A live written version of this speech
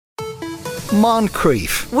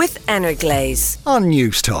Moncrief with Energlaze on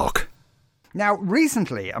News Talk. Now,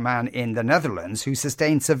 recently, a man in the Netherlands who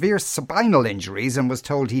sustained severe spinal injuries and was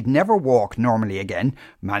told he'd never walk normally again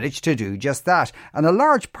managed to do just that. And a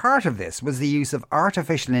large part of this was the use of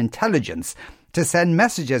artificial intelligence to send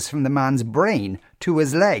messages from the man's brain to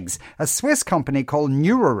his legs. A Swiss company called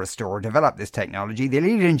NeuroScience developed this technology. The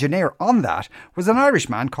lead engineer on that was an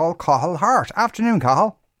Irishman called Cathal Harte. Afternoon,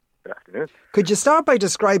 Cathal. Good afternoon. Could you start by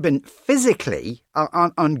describing physically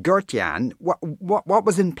on Gert-Jan what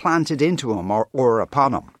was implanted into him or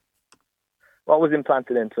upon him? What was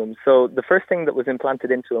implanted into him? So the first thing that was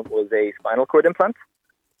implanted into him was a spinal cord implant.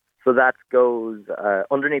 So that goes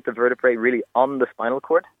underneath the vertebrae, really on the spinal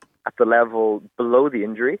cord, at the level below the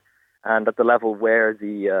injury and at the level where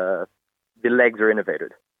the legs are innervated,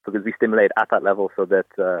 because we stimulate at that level so that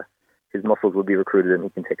his muscles will be recruited and he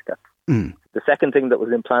can take steps. Mm. The second thing that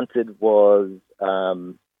was implanted was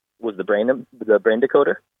the brain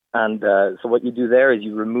decoder. And so what you do there is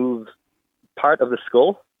you remove part of the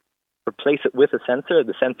skull, replace it with a sensor.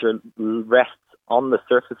 The sensor rests on the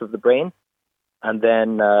surface of the brain, and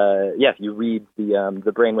then you read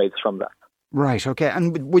the brain waves from that. Right. Okay.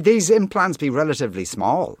 And would these implants be relatively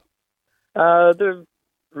small? They're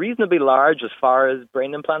reasonably large as far as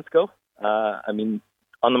brain implants go.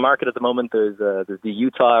 On the market at the moment, there's the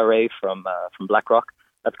Utah array from BlackRock.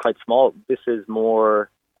 That's quite small. This is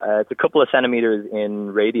more, it's a couple of centimeters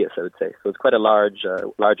in radius, I would say. So it's quite a large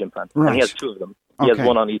implant. Right. And he has two of them. He Okay. has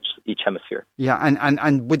one on each hemisphere. Yeah,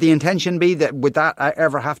 and would the intention be that would that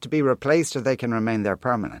ever have to be replaced, or they can remain there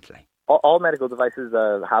permanently? All medical devices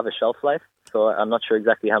have a shelf life, so I'm not sure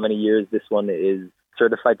exactly how many years this one is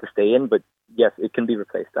certified to stay in, but yes, it can be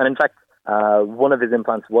replaced. And in fact, one of his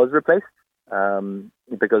implants was replaced.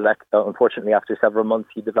 Because unfortunately, after several months,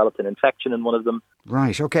 he developed an infection in one of them.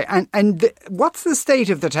 Right, okay. And what's the state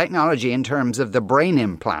of the technology in terms of the brain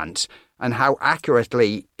implant and how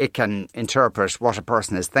accurately it can interpret what a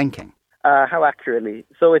person is thinking? How accurately?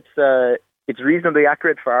 So it's reasonably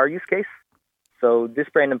accurate for our use case. So this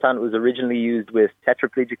brain implant was originally used with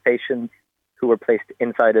tetraplegic patients who were placed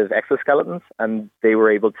inside of exoskeletons, and they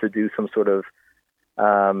were able to do some sort of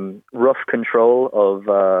rough control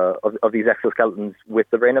of these exoskeletons with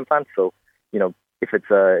the brain implant. So, if it's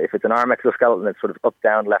an arm exoskeleton, it's sort of up,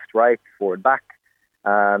 down, left, right, forward, back.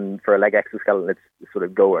 For a leg exoskeleton, it's sort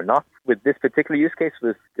of go or not. With this particular use case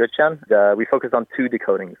with Gert-Jan, we focused on two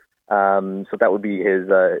decodings. So that would be his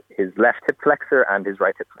left hip flexor and his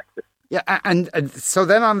right hip flexor. Yeah, and so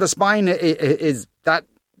then on the spine, is that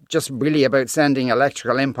just really about sending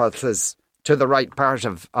electrical impulses to the right part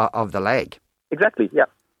of the leg? Exactly, yeah.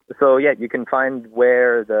 So, you can find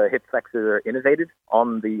where the hip flexors are innervated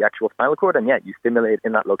on the actual spinal cord, and you stimulate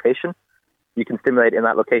in that location. You can stimulate in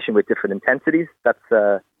that location with different intensities. That's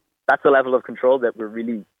a level of control that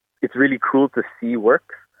it's really cool to see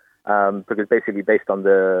work, because basically based on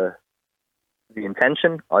the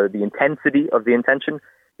intention or the intensity of the intention,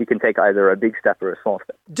 you can take either a big step or a small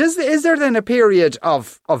step. Is there then a period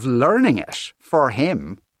of learning it for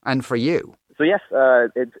him and for you? So yes,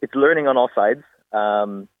 it's learning on all sides.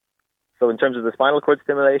 So in terms of the spinal cord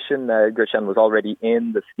stimulation, Gert-Jan was already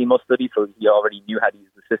in the STIMO study, so he already knew how to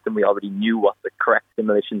use the system. We already knew what the correct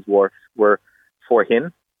stimulations were for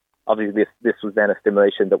him. Obviously, this was then a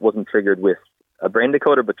stimulation that wasn't triggered with a brain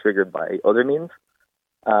decoder, but triggered by other means.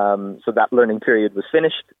 So that learning period was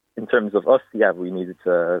finished. In terms of us, we needed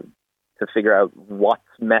to figure out what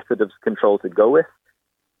method of control to go with.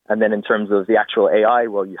 And then in terms of the actual AI,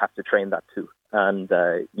 well, you have to train that too. And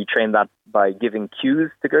you train that by giving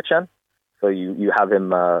cues to Gert-Jan. So you have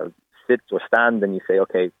him sit or stand, and you say,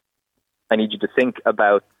 okay, I need you to think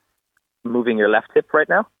about moving your left hip right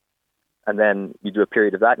now. And then you do a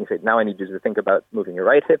period of that, and you say, now I need you to think about moving your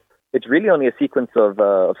right hip. It's really only a sequence of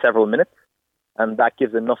several minutes, and that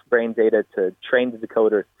gives enough brain data to train the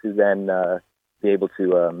decoder to then be able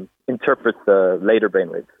to interpret the later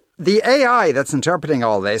brainwaves. The AI that's interpreting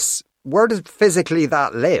all this, where does physically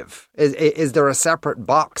that live? Is there a separate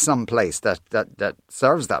box someplace that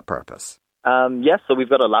serves that purpose? Yes, so we've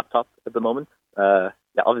got a laptop at the moment.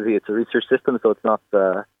 Obviously it's a research system, so it's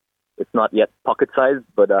not yet pocket-sized,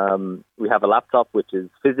 but we have a laptop which is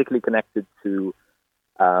physically connected to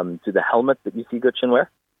the helmet that you see Gert-Jan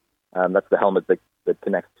wear. That's the helmet that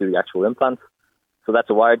connects to the actual implants. So that's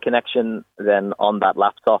a wired connection. Then on that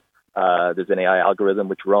laptop, there's an AI algorithm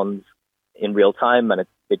which runs in real time, and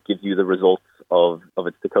it gives you the results of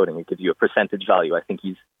its decoding. It gives you a percentage value. I think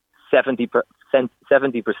he's 70%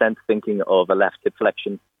 thinking of a left hip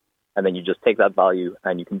flexion, and then you just take that value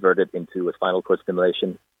and you convert it into a spinal cord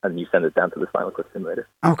stimulation, and you send it down to the spinal cord stimulator.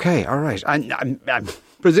 Okay, all right. And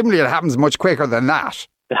presumably it happens much quicker than that.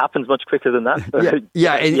 It happens much quicker than that.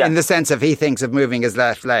 In the sense of he thinks of moving his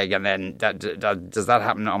left leg, and then does that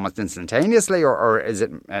happen almost instantaneously, or is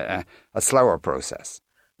it a slower process?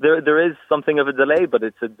 There is something of a delay, but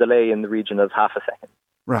it's a delay in the region of half a second.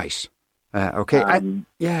 Right. Okay.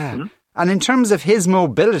 Mm-hmm. And in terms of his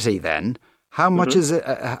mobility then, how much has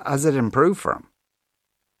it improved for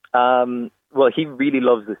him? Well, he really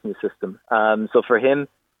loves this new system. So for him,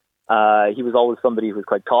 he was always somebody who was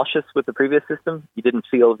quite cautious with the previous system. He didn't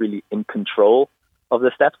feel really in control of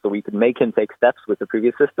the steps, so we could make him take steps with the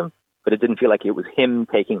previous system, but it didn't feel like it was him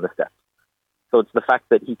taking the steps. So it's the fact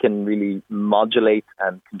that he can really modulate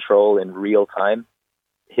and control in real time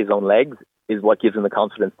his own legs is what gives him the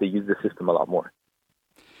confidence to use the system a lot more.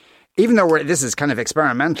 Even though this is kind of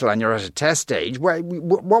experimental and you're at a test stage, what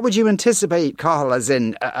would you anticipate, Cathal, as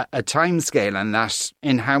in a time scale, and that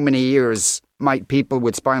in how many years might people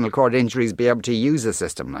with spinal cord injuries be able to use a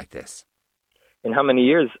system like this? In how many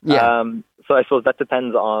years? Yeah. So I suppose that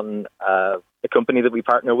depends on the company that we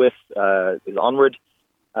partner with is Onward.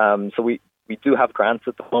 So we do have grants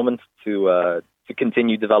at the moment to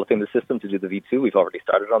continue developing the system, to do the V2. We've already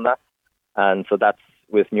started on that. And so that's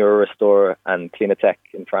with NeuroRestore and Clinitech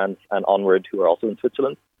in France and Onward, who are also in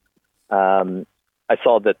Switzerland. I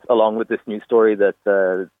saw that along with this new story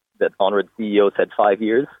that Onward's CEO said 5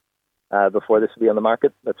 years before this would be on the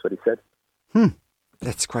market. That's what he said.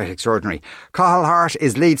 That's quite extraordinary. Cathal Harte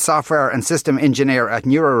is lead software and system engineer at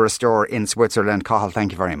NeuroRestore in Switzerland. Cathal,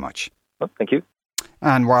 thank you very much. Oh, thank you.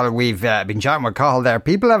 And while we've been chatting with Cathal there,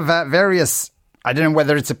 people have various, I don't know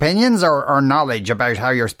whether it's opinions or knowledge about how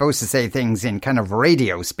you're supposed to say things in kind of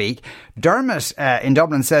radio speak. Dermot in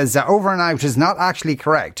Dublin says over and out is not actually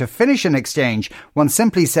correct. To finish an exchange, one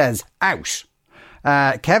simply says out.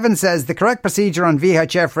 Kevin says the correct procedure on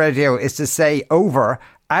VHF radio is to say over.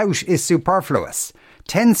 Out is superfluous.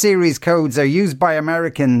 10 series codes are used by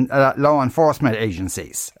American law enforcement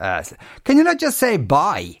agencies. Can you not just say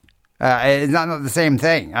bye? It's not the same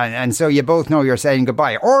thing. And so you both know you're saying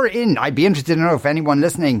goodbye. I'd be interested to know if anyone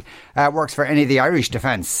listening works for any of the Irish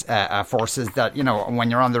Defence Forces, that, you know, when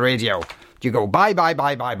you're on the radio, you go bye, bye,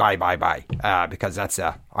 bye, bye, bye, bye, bye, because that's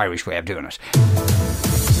the Irish way of doing it.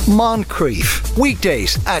 Moncrief,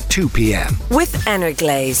 weekdays at 2 p.m. with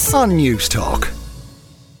Energlaze on News Talk.